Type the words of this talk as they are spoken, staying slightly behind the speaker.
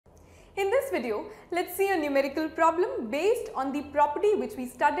In this video, let's see a numerical problem based on the property which we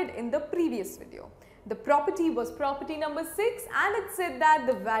studied in the previous video. The property was property number 6 and it said that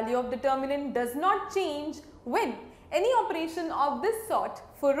the value of determinant does not change when any operation of this sort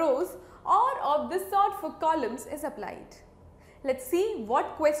for rows or of this sort for columns is applied. Let's see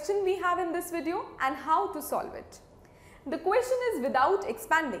what question we have in this video and how to solve it. The question is without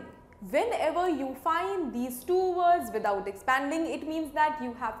expanding. Whenever you find these two words without expanding, it means that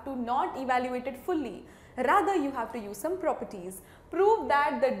you have to not evaluate it fully. Rather, you have to use some properties. Prove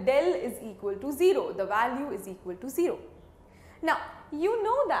that the del is equal to 0, the value is equal to 0. Now, you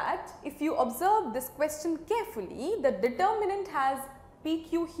know that if you observe this question carefully, the determinant has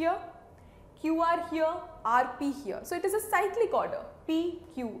PQ here, QR here, RP here. So, it is a cyclic order,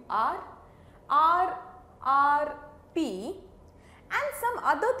 PQR, RRP. And some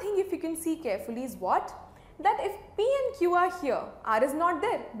other thing, if you can see carefully, is what? That if P and Q are here, R is not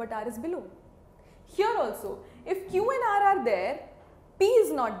there, but R is below. Here also, if Q and R are there, P is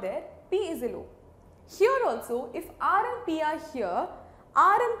not there, P is below. Here also, if R and P are here,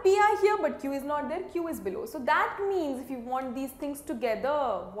 R and P are here, but Q is not there, Q is below. So that means if you want these things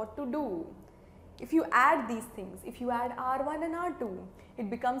together, what to do? If you add these things, if you add R1 and R2, it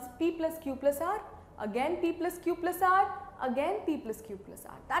becomes P plus Q plus R, again P plus Q plus R, again P plus Q plus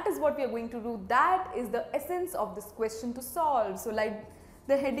R. That is what we are going to do. That is the essence of this question to solve. So like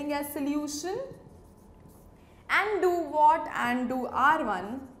the heading as solution, and do what? And do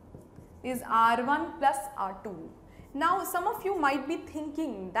R1 is R1 plus R2. Now some of you might be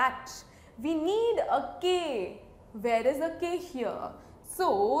thinking that we need a K. Where is a K here?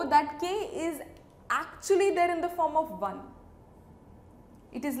 So that K is actually there in the form of 1.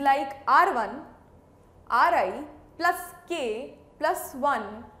 It is like R1, Ri plus K plus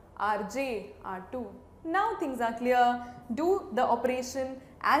 1 Rj, R2. Now things are clear. Do the operation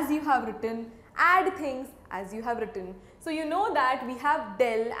as you have written, add things as you have written. So you know that we have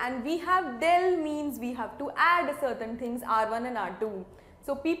del, and we have del means we have to add certain things R1 and R2.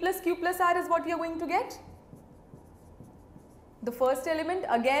 So P plus Q plus R is what we are going to get. The first element,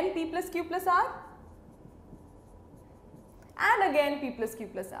 again P plus Q plus R, and again P plus Q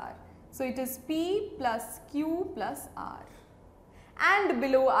plus R. So it is P plus Q plus R, and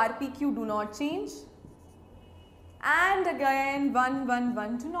below RPQ do not change, and again 1, 1,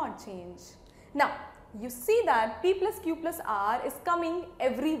 1 do not change. Now you see that P plus Q plus R is coming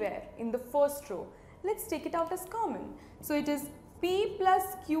everywhere in the first row. Let's take it out as common. So it is P plus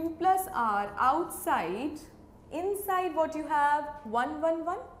Q plus R outside, inside what you have 1, 1,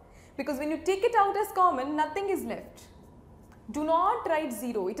 1, because when you take it out as common, nothing is left. Do not write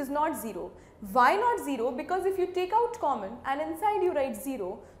 0, it is not 0. Why not 0? Because if you take out common and inside you write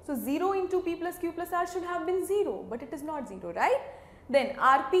 0, so 0 into P plus Q plus R should have been 0, but it is not 0, right? Then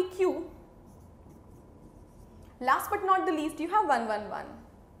RPQ, last but not the least, you have 1, 1, 1.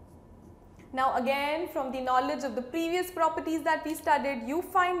 Now again, from the knowledge of the previous properties that we studied, you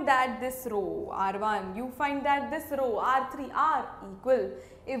find that this row R1, you find that this row R3 are equal.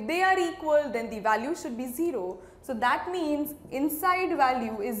 If they are equal, then the value should be 0. So that means inside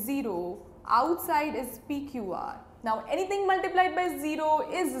value is 0, outside is PQR. Now anything multiplied by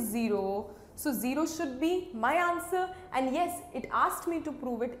 0 is 0. So 0 should be my answer, and yes, it asked me to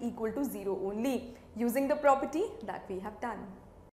prove it equal to 0 only using the property that we have done.